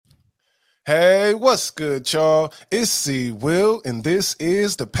Hey, what's good, y'all? It's C. Will, and this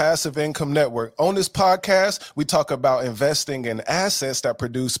is the Passive Income Network. On this podcast, we talk about investing in assets that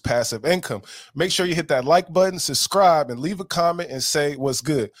produce passive income. Make sure you hit that like button, subscribe, and leave a comment and say what's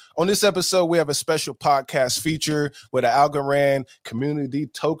good. On this episode, we have a special podcast feature with an Algorand community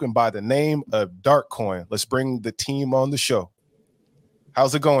token by the name of Darkcoin. Let's bring the team on the show.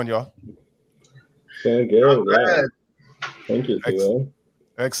 How's it going, y'all? Going good, yeah. Thank you, C. Will.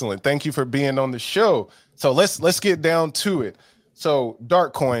 Excellent. Thank you for being on the show. So let's get down to it. So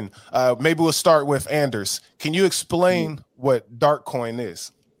Darkcoin, maybe we'll start with Anders. Can you explain what Darkcoin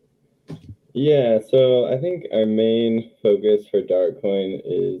is? Yeah, so I think our main focus for Darkcoin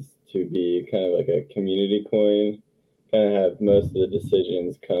is to be kind of like a community coin, kind of have most of the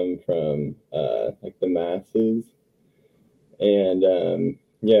decisions come from like the masses. And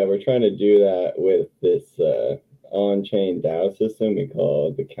yeah, we're trying to do that with this on-chain DAO system we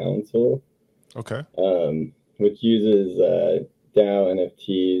call the Council. Okay. Which uses DAO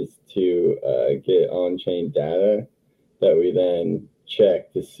NFTs to get on-chain data that we then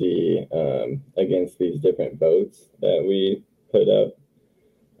check to see against these different votes that we put up.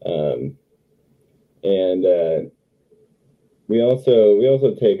 And we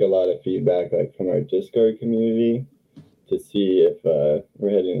also take a lot of feedback like from our Discord community to see if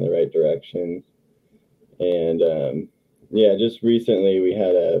we're heading in the right direction. And yeah, just recently we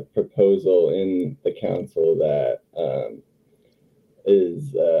had a proposal in the council that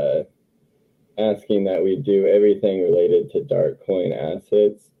is asking that we do everything related to Darkcoin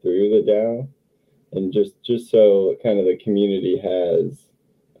assets through the DAO, and just so kind of the community has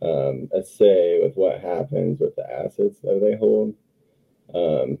a say with what happens with the assets that they hold,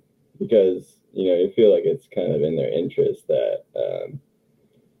 because you feel like it's kind of in their interest that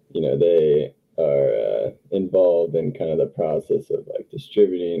they are involved in kind of the process of like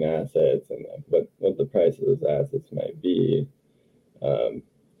distributing assets and what the price of those assets might be.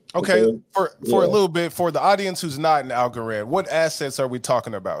 Okay, for a little bit, for the audience who's not in Algorand, what assets are we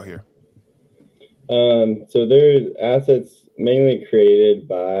talking about here? So there's assets mainly created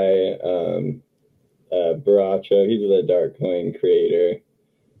by Baracho. He's the Darkcoin creator.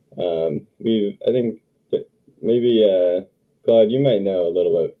 I think maybe Claude, you might know a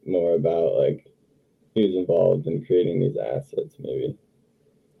little bit more about like who's involved in creating these assets, maybe.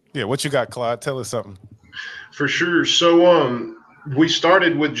 Yeah, what you got, Claude? Tell us something. For sure. So we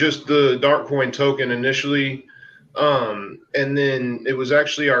started with just the Darkcoin token initially, and then it was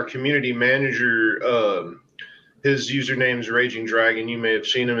actually our community manager. His username's Raging Dragon. You may have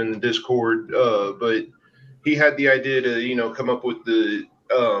seen him in the Discord, but he had the idea to come up with the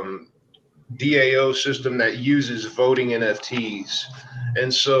DAO system that uses voting NFTs.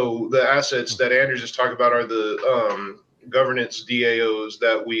 And so the assets that Anders is talking about are the governance DAOs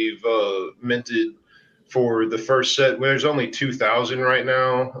that we've minted for the first set. There's only 2,000 right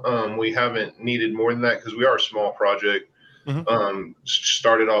now. We haven't needed more than that because we are a small project.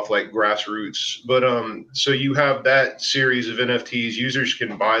 Started off like grassroots. But so you have that series of NFTs. Users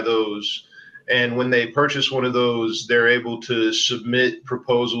can buy those. And when they purchase one of those, they're able to submit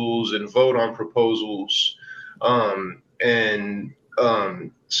proposals and vote on proposals.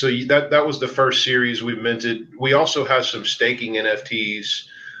 So that was the first series we minted. We also have some staking NFTs,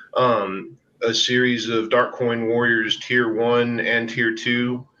 a series of Darkcoin Warriors Tier 1 and Tier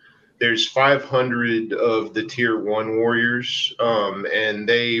 2. There's 500 of the Tier 1 Warriors, and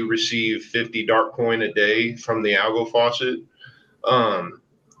they receive 50 Darkcoin a day from the Algo Faucet.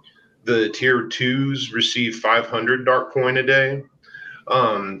 The Tier 2s receive 500 Darkcoin a day.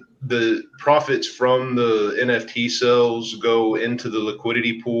 The profits from the NFT sales go into the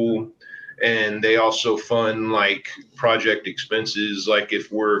liquidity pool, and they also fund like project expenses, like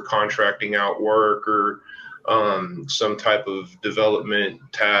if we're contracting out work or some type of development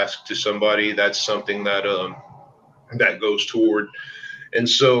task to somebody, that's something that that goes toward. And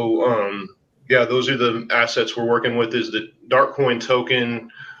so yeah, those are the assets we're working with, is the Darkcoin token,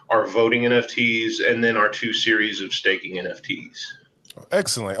 our voting NFTs, and then our 2 series of staking NFTs.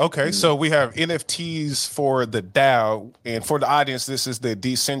 Excellent. Okay, so we have NFTs for the DAO, and for the audience, this is the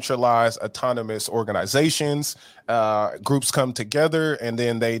Decentralized Autonomous Organizations. Groups come together, and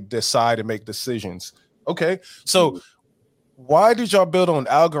then they decide and make decisions. Okay, so why did y'all build on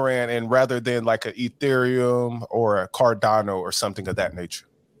Algorand and rather than like an Ethereum or a Cardano or something of that nature?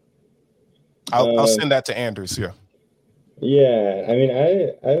 I'll send that to Anders. Yeah, I mean,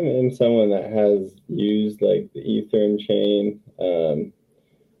 I am someone that has used like the Ethereum chain.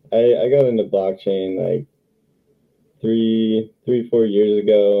 I got into blockchain like 4 years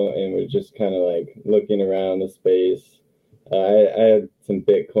ago and was just kind of like looking around the space. I had some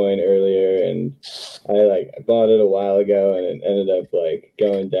Bitcoin earlier, and I bought it a while ago, and it ended up like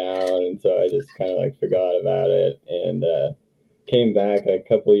going down, and so I just kind of like forgot about it, and came back a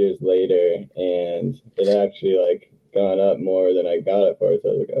couple years later, and it actually like gone up more than I got it for. So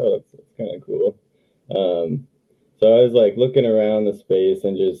I was like, oh, that's kind of cool. So I was like looking around the space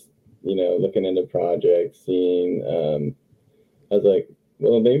and just looking into projects, seeing. I was like,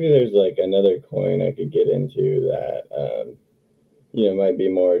 well, maybe there's like another coin I could get into that might be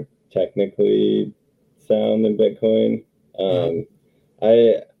more technically sound than Bitcoin.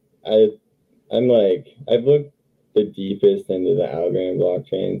 I I I'm like I've looked the deepest into the Algorand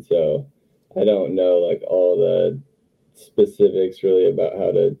blockchain, so I don't know like all the specifics really about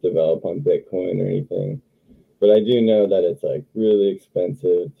how to develop on Bitcoin or anything. But I do know that it's like really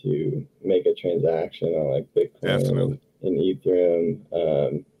expensive to make a transaction on like Bitcoin and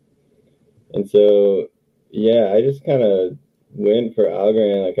Ethereum. And so, yeah, I just kind of went for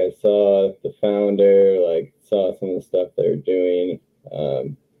Algorand. Like I saw the founder, like saw some of the stuff they were doing.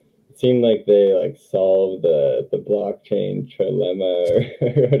 It seemed like they like solved the blockchain trilemma or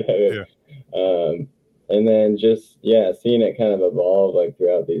whatever. Yeah. And then just seeing it kind of evolve like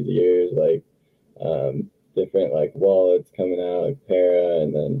throughout these years, like different like wallets coming out, like Para,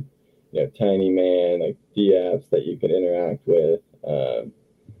 and then Tiny Man, like D-apps that you could interact with.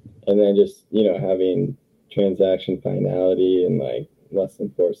 And then just having transaction finality in like less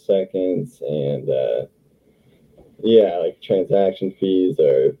than 4 seconds, and like transaction fees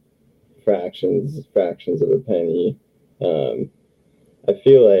are fractions of a penny. I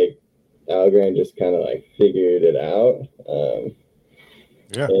feel like Algorand just kind of like figured it out.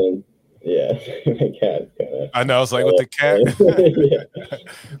 And my cat's kind of. I know. I was like with the cat.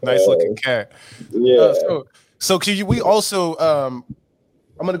 Nice looking cat. Yeah. So we also I'm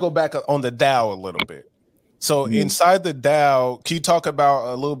going to go back on the DAO a little bit. So inside the DAO, can you talk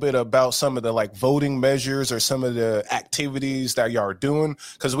about a little bit about some of the like voting measures or some of the activities that y'all are doing?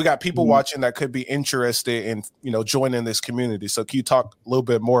 Because we got people watching that could be interested in, joining this community. So can you talk a little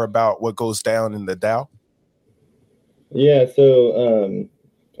bit more about what goes down in the DAO? Yeah. So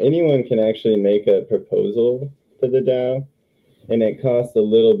anyone can actually make a proposal to the DAO, and it costs a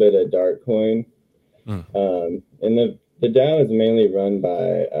little bit of Dartcoin. And the DAO is mainly run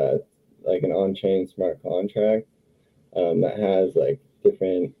by like an on-chain smart contract that has like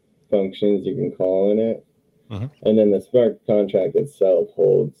different functions you can call in it. And then the smart contract itself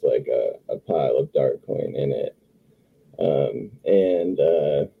holds like a pile of Dartcoin in it.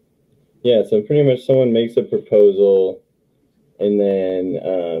 So pretty much someone makes a proposal, and then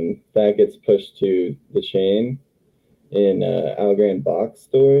that gets pushed to the chain in Algorand box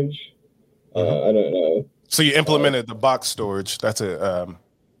storage. I don't know. So you implemented the box storage. That's a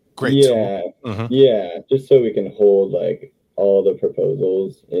great tool. Yeah, just so we can hold like all the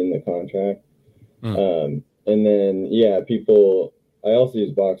proposals in the contract. And then people. I also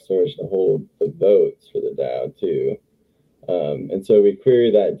use box storage to hold the votes for the DAO too. And so we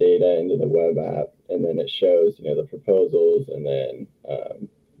query that data into the web app, and then it shows the proposals, and then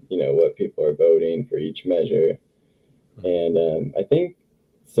what people are voting for each measure. And I think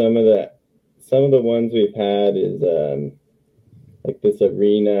some of the ones we've had is like this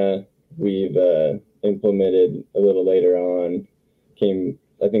arena we've implemented a little later on. I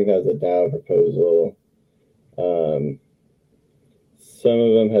think that was a DAO proposal. Some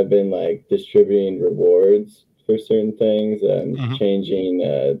of them have been like distributing rewards for certain things, changing.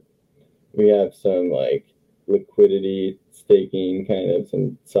 We have some like liquidity staking, kind of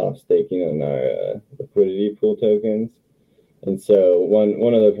some soft staking on our liquidity pool tokens. And so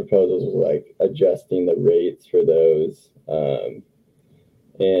one of the proposals was like adjusting the rates for those.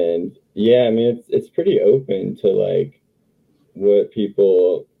 And I mean, it's pretty open to like what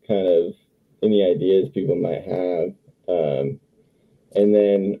people kind of, any ideas people might have. And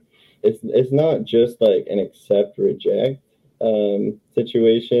then it's not just like an accept reject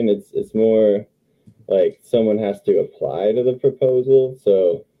situation. It's more like someone has to apply to the proposal.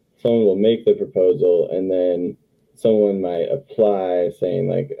 So someone will make the proposal, and then someone might apply saying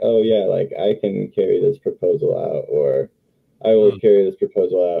like, oh yeah, like I can carry this proposal out, or I will carry this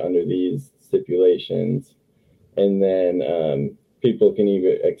proposal out under these stipulations. And then people can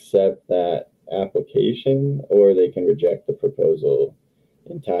either accept that application, or they can reject the proposal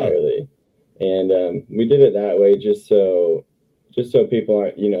entirely. And we did it that way just so people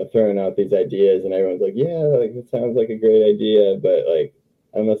aren't throwing out these ideas and everyone's like, yeah, like it sounds like a great idea, but like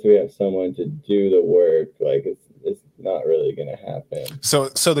unless we have someone to do the work, like it's not really going to happen. So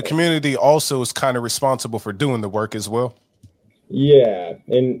the community also is kind of responsible for doing the work as well. Yeah,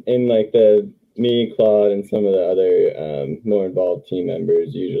 and like the me, Claude, and some of the other more involved team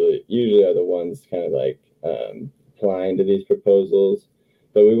members usually are the ones kind of like applying to these proposals.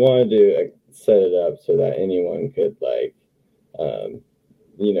 But we wanted to set it up so that anyone could like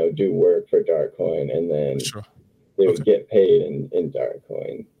do work for Dartcoin, and then they would get paid in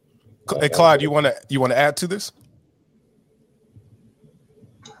Dartcoin. Hey, Claude, you want to add to this?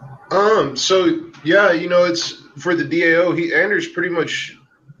 So yeah, it's for the DAO. Anders pretty much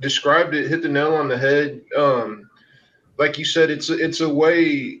described it, hit the nail on the head. Like you said, it's a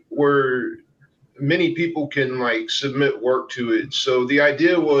way where many people can like submit work to it. So the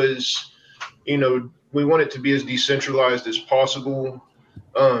idea was, we want it to be as decentralized as possible.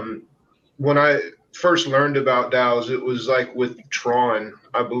 When I first learned about DAOs, it was like with Tron,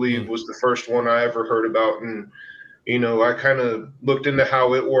 I believe, was the first one I ever heard about. And, I kind of looked into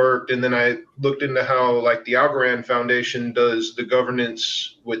how it worked. And then I looked into how like the Algorand Foundation does the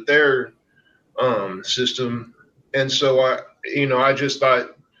governance with their system. And so I just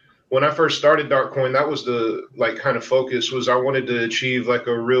thought when I first started Dartcoin, that was the like kind of focus was I wanted to achieve like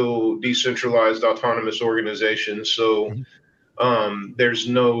a real decentralized autonomous organization. So there's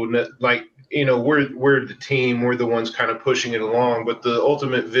no like, we're the team, we're the ones kind of pushing it along, but the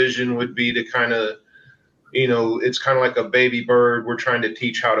ultimate vision would be to kind of, it's kind of like a baby bird. We're trying to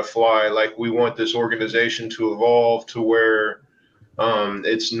teach how to fly. Like we want this organization to evolve to where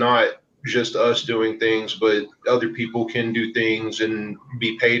it's not just us doing things, but other people can do things and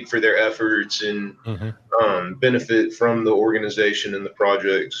be paid for their efforts and benefit from the organization and the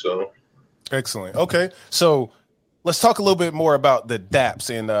project. So excellent. Okay, so let's talk a little bit more about the dApps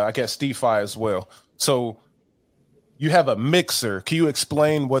and I guess DeFi as well. So you have a mixer. Can you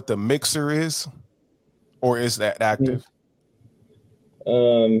explain what the mixer is, or is that active?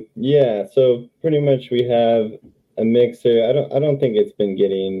 Yeah. So pretty much we have a mixer. I don't think it's been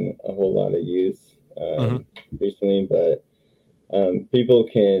getting a whole lot of use recently, but people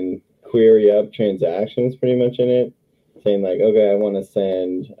can query up transactions pretty much in it, saying like, okay, I want to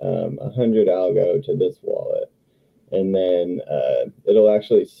send 100 algo to this wallet. And then it'll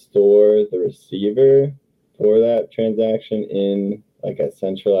actually store the receiver for that transaction in like a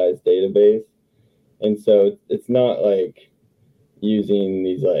centralized database. And so it's not like using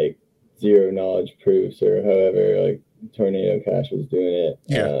these like zero knowledge proofs or however like Tornado Cash was doing it.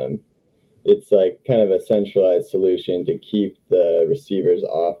 Yeah. It's like kind of a centralized solution to keep the receivers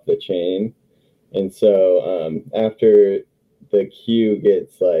off the chain. And so after the queue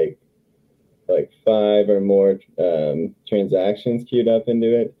gets like 5 or more transactions queued up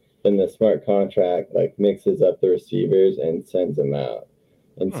into it, then the smart contract like mixes up the receivers and sends them out.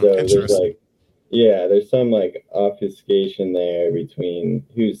 And so there's some like obfuscation there between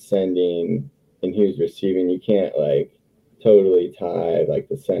who's sending and who's receiving. You can't like totally tie like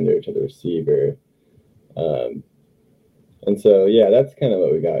the sender to the receiver. And so, yeah, that's kind of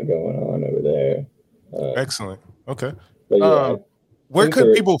what we got going on over there. Excellent. Okay. But yeah, where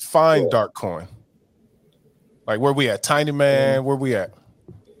could people find Dartcoin? Like where we at? Tiny Man, where we at?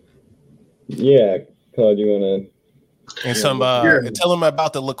 Yeah, Claude, you want to? And tell them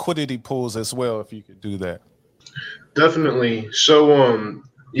about the liquidity pools as well, if you could do that. Definitely. So,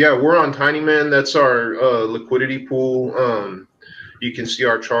 we're on Tiny Man. That's our liquidity pool. You can see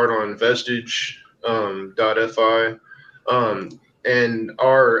our chart on vestige.fi. And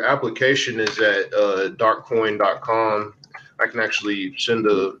our application is at dartcoin.com. I can actually send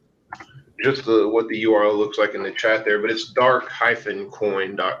what the URL looks like in the chat there, but it's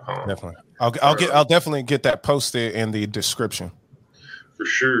dark-coin.com. Definitely. I'll definitely get that posted in the description. For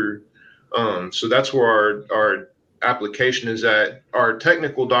sure. So that's where our application is at. Our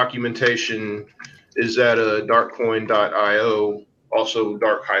technical documentation is at darkcoin.io, also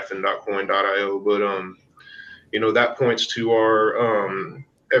dark-coin.io. But that points to our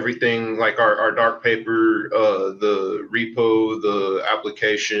everything like our dark paper, the repo, the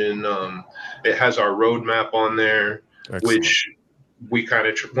application. It has our roadmap on there. Excellent. Which we kind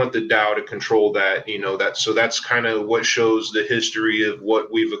of want the DAO to control that, so that's kind of what shows the history of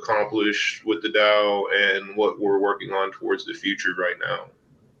what we've accomplished with the DAO and what we're working on towards the future right now.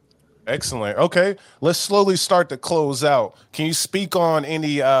 Excellent. Okay, let's slowly start to close out. Can you speak on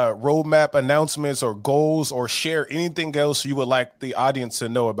any roadmap announcements or goals, or share anything else you would like the audience to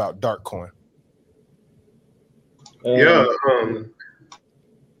know about Dartcoin? You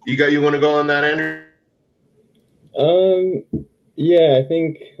want to go on that, Andrew? Yeah, I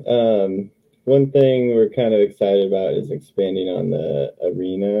think one thing we're kind of excited about is expanding on the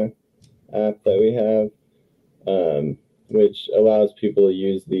Arena app that we have, which allows people to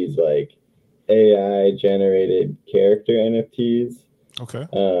use these like AI generated character NFTs Okay.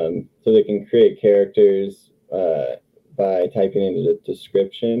 So they can create characters by typing into the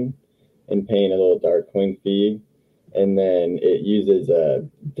description and paying a little Darkcoin fee. And then it uses a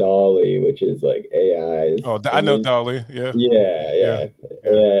Dolly, which is like AI's. Oh, I know Dolly. Yeah. Good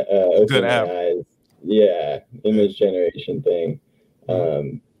app. OpenAI's image generation thing.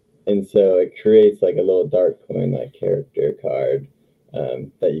 And so it creates like a little Darkcoin like character card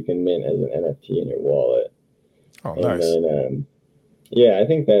that you can mint as an NFT in your wallet. Oh, nice. And then I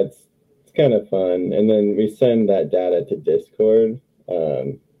think it's kind of fun. And then we send that data to Discord.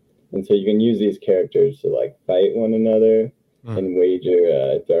 And so you can use these characters to like fight one another and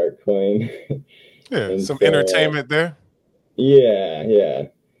wager Darkcoin. Some entertainment there. Yeah.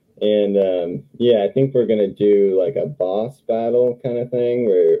 And I think we're gonna do like a boss battle kind of thing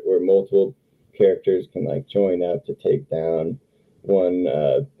where multiple characters can like join up to take down one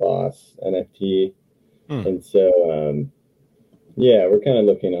boss NFT. And so we're kind of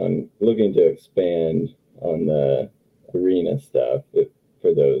looking to expand on the arena stuff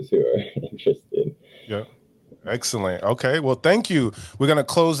for those who are interested. Yeah. Excellent. Okay. Well, thank you. We're going to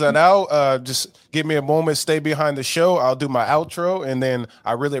close that out. Just give me a moment. Stay behind the show. I'll do my outro. And then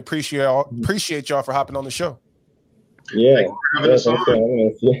I really appreciate y'all for hopping on the show. Yeah.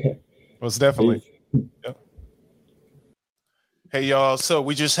 Most definitely. Yeah. Hey, y'all. So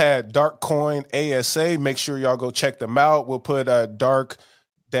we just had Darkcoin ASA. Make sure y'all go check them out. We'll put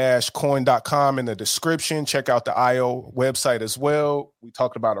dark-coin.com in the description. Check out the IO website as well. We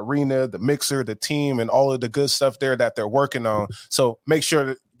talked about Arena, the Mixer, the team, and all of the good stuff there that they're working on. So make sure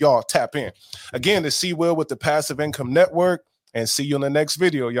that y'all tap in. Again, to see Will with the Passive Income Network, and see you in the next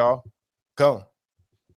video, y'all. Go.